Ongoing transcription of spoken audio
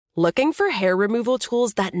Looking for hair removal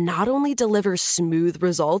tools that not only deliver smooth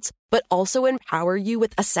results, but also empower you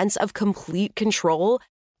with a sense of complete control?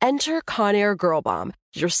 Enter Conair Girl Bomb,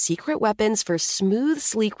 your secret weapons for smooth,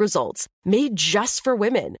 sleek results, made just for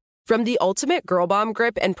women. From the ultimate Girl Bomb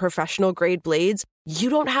grip and professional-grade blades, you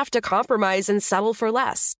don't have to compromise and settle for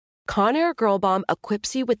less. Conair Girl Bomb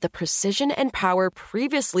equips you with the precision and power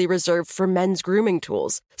previously reserved for men's grooming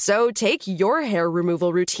tools. So take your hair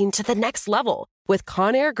removal routine to the next level with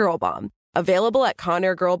Conair Girl Bomb. Available at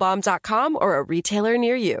ConairGirlBomb.com or a retailer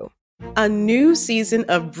near you. A new season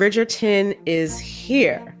of Bridgerton is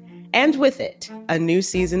here. And with it, a new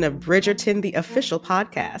season of Bridgerton, the official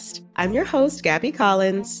podcast. I'm your host, Gabby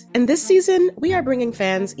Collins, and this season, we are bringing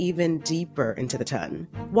fans even deeper into the ton.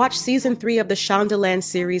 Watch season 3 of the Shondaland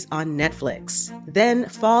series on Netflix. Then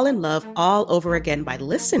fall in love all over again by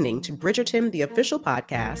listening to Bridgerton, the official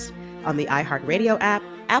podcast, on the iHeartRadio app,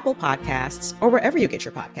 Apple Podcasts, or wherever you get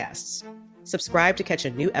your podcasts. Subscribe to catch a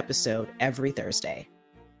new episode every Thursday.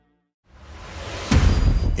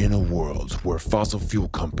 In a world where fossil fuel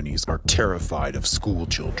companies are terrified of school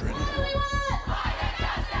children,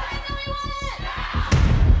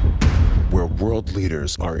 where world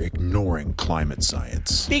leaders are ignoring climate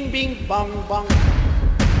science, bing, bing, bong, bong,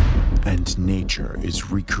 and nature is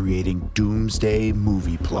recreating doomsday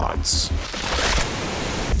movie plots.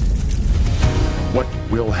 What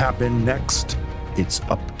will happen next? It's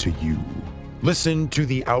up to you. Listen to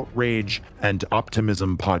the Outrage and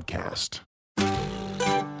Optimism podcast.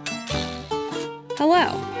 Hello.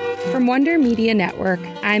 From Wonder Media Network,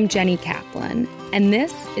 I'm Jenny Kaplan, and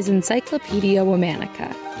this is Encyclopedia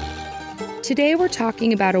Womanica. Today we're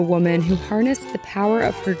talking about a woman who harnessed the power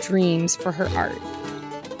of her dreams for her art.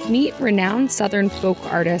 Meet renowned Southern folk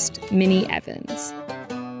artist Minnie Evans.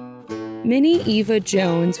 Minnie Eva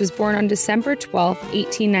Jones was born on December 12,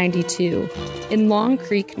 1892, in Long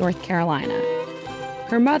Creek, North Carolina.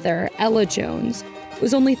 Her mother, Ella Jones,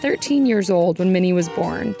 was only 13 years old when Minnie was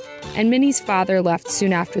born, and Minnie's father left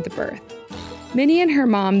soon after the birth. Minnie and her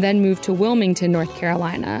mom then moved to Wilmington, North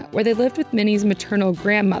Carolina, where they lived with Minnie's maternal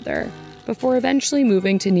grandmother, before eventually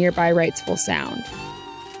moving to nearby Wrightsville Sound.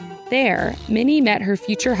 There, Minnie met her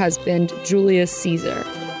future husband, Julius Caesar.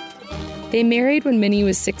 They married when Minnie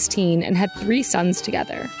was 16 and had 3 sons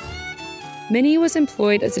together. Minnie was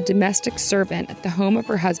employed as a domestic servant at the home of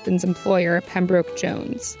her husband's employer, Pembroke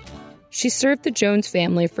Jones. She served the Jones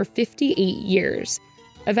family for 58 years,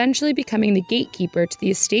 eventually becoming the gatekeeper to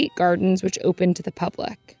the estate gardens which opened to the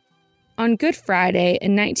public. On Good Friday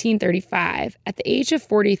in 1935, at the age of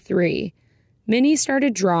 43, Minnie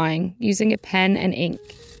started drawing using a pen and ink.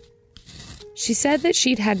 She said that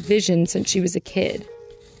she'd had visions since she was a kid,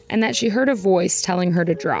 and that she heard a voice telling her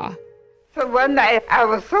to draw. So one night I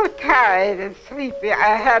was so tired and sleepy,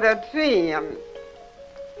 I had a dream.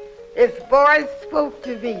 Its voice spoke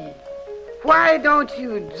to me. Why don't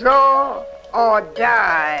you draw or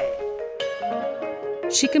die?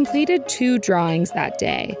 She completed 2 drawings that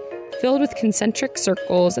day, filled with concentric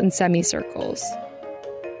circles and semicircles.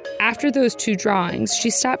 After those 2 drawings, she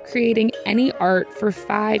stopped creating any art for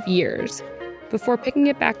 5 years, before picking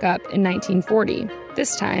it back up in 1940,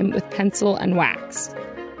 this time with pencil and wax.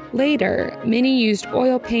 Later, Minnie used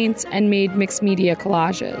oil paints and made mixed media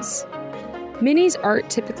collages. Minnie's art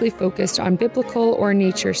typically focused on biblical or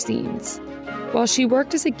nature scenes. While she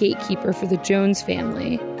worked as a gatekeeper for the Jones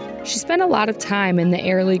family, she spent a lot of time in the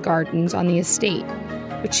Airlie Gardens on the estate,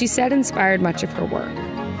 which she said inspired much of her work.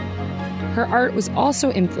 Her art was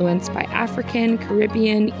also influenced by African,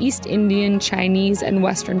 Caribbean, East Indian, Chinese, and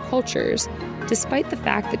Western cultures, despite the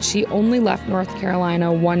fact that she only left North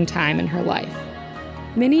Carolina 1 time in her life.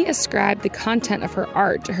 Minnie ascribed the content of her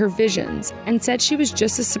art to her visions and said she was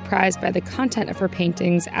just as surprised by the content of her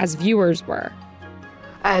paintings as viewers were.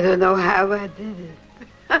 I don't know how I did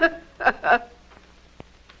it.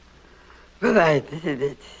 But I did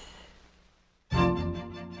it.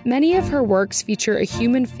 Many of her works feature a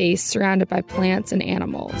human face surrounded by plants and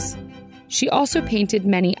animals. She also painted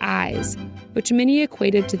many eyes, which Minnie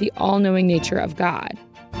equated to the all-knowing nature of God.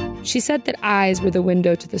 She said that eyes were the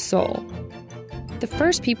window to the soul. The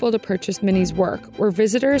first people to purchase Minnie's work were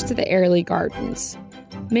visitors to the Airlie Gardens.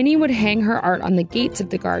 Minnie would hang her art on the gates of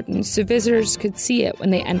the gardens so visitors could see it when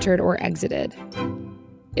they entered or exited.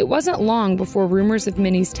 It wasn't long before rumors of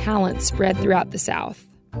Minnie's talent spread throughout the South.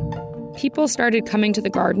 People started coming to the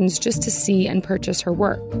gardens just to see and purchase her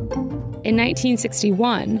work. In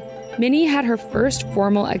 1961, Minnie had her first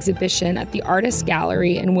formal exhibition at the Artist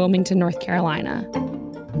Gallery in Wilmington, North Carolina.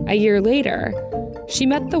 A year later, she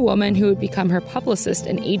met the woman who would become her publicist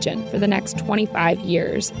and agent for the next 25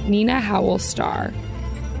 years, Nina Howell Starr.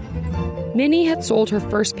 Minnie had sold her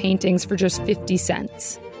first paintings for just 50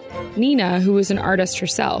 cents. Nina, who was an artist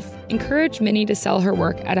herself, encouraged Minnie to sell her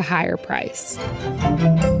work at a higher price.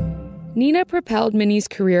 Nina propelled Minnie's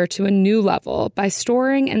career to a new level by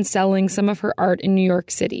storing and selling some of her art in New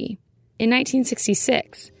York City. In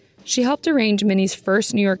 1966, she helped arrange Minnie's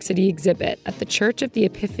first New York City exhibit at the Church of the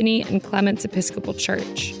Epiphany and Clements Episcopal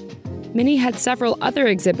Church. Minnie had several other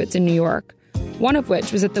exhibits in New York, one of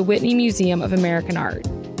which was at the Whitney Museum of American Art.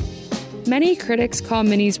 Many critics call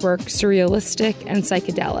Minnie's work surrealistic and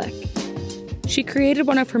psychedelic. She created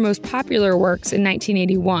one of her most popular works in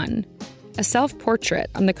 1981, a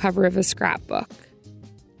self-portrait on the cover of a scrapbook.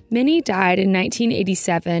 Minnie died in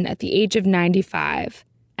 1987 at the age of 95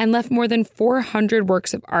 and left more than 400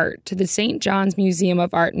 works of art to the St. John's Museum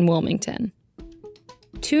of Art in Wilmington.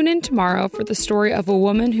 Tune in tomorrow for the story of a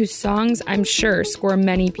woman whose songs I'm sure score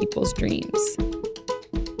many people's dreams.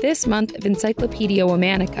 This month of Encyclopedia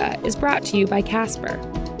Womanica is brought to you by Casper.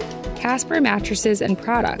 Casper mattresses and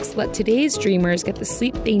products let today's dreamers get the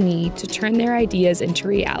sleep they need to turn their ideas into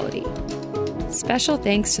reality. Special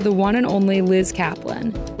thanks to the one and only Liz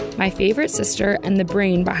Kaplan, my favorite sister and the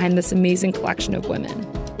brain behind this amazing collection of women.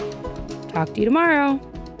 Talk to you tomorrow.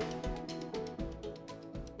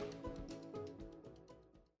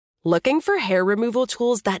 Looking for hair removal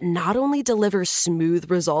tools that not only deliver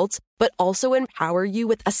smooth results, but also empower you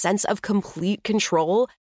with a sense of complete control?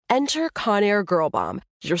 Enter Conair Girl Bomb,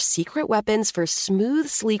 your secret weapons for smooth,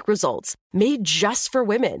 sleek results, made just for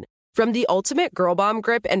women. From the ultimate Girl Bomb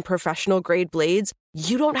grip and professional-grade blades,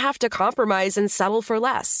 you don't have to compromise and settle for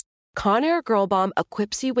less. Conair Girl Bomb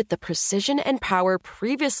equips you with the precision and power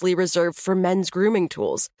previously reserved for men's grooming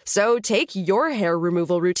tools. So take your hair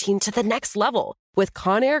removal routine to the next level with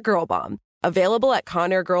Conair Girl Bomb. Available at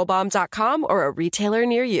ConairGirlBomb.com or a retailer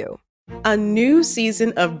near you. A new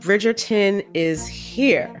season of Bridgerton is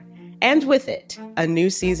here. And with it, a new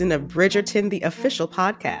season of Bridgerton, the official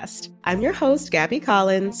podcast. I'm your host, Gabby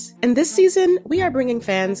Collins, and this season, we are bringing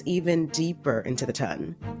fans even deeper into the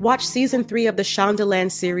ton. Watch season 3 of the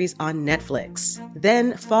Shondaland series on Netflix.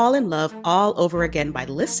 Then fall in love all over again by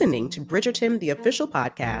listening to Bridgerton, the official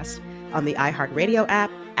podcast, on the iHeartRadio app,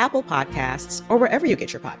 Apple Podcasts, or wherever you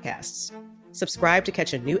get your podcasts. Subscribe to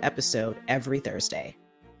catch a new episode every Thursday.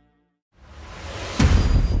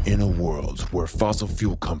 In a world where fossil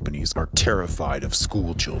fuel companies are terrified of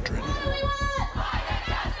school children,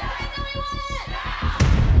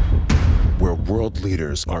 where world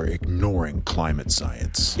leaders are ignoring climate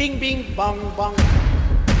science, Bing, bing, bong, bong.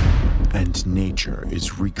 and nature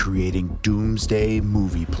is recreating doomsday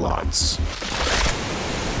movie plots.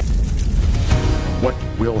 What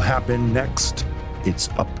will happen next? It's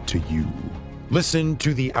up to you. Listen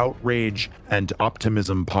to the Outrage and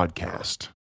Optimism podcast.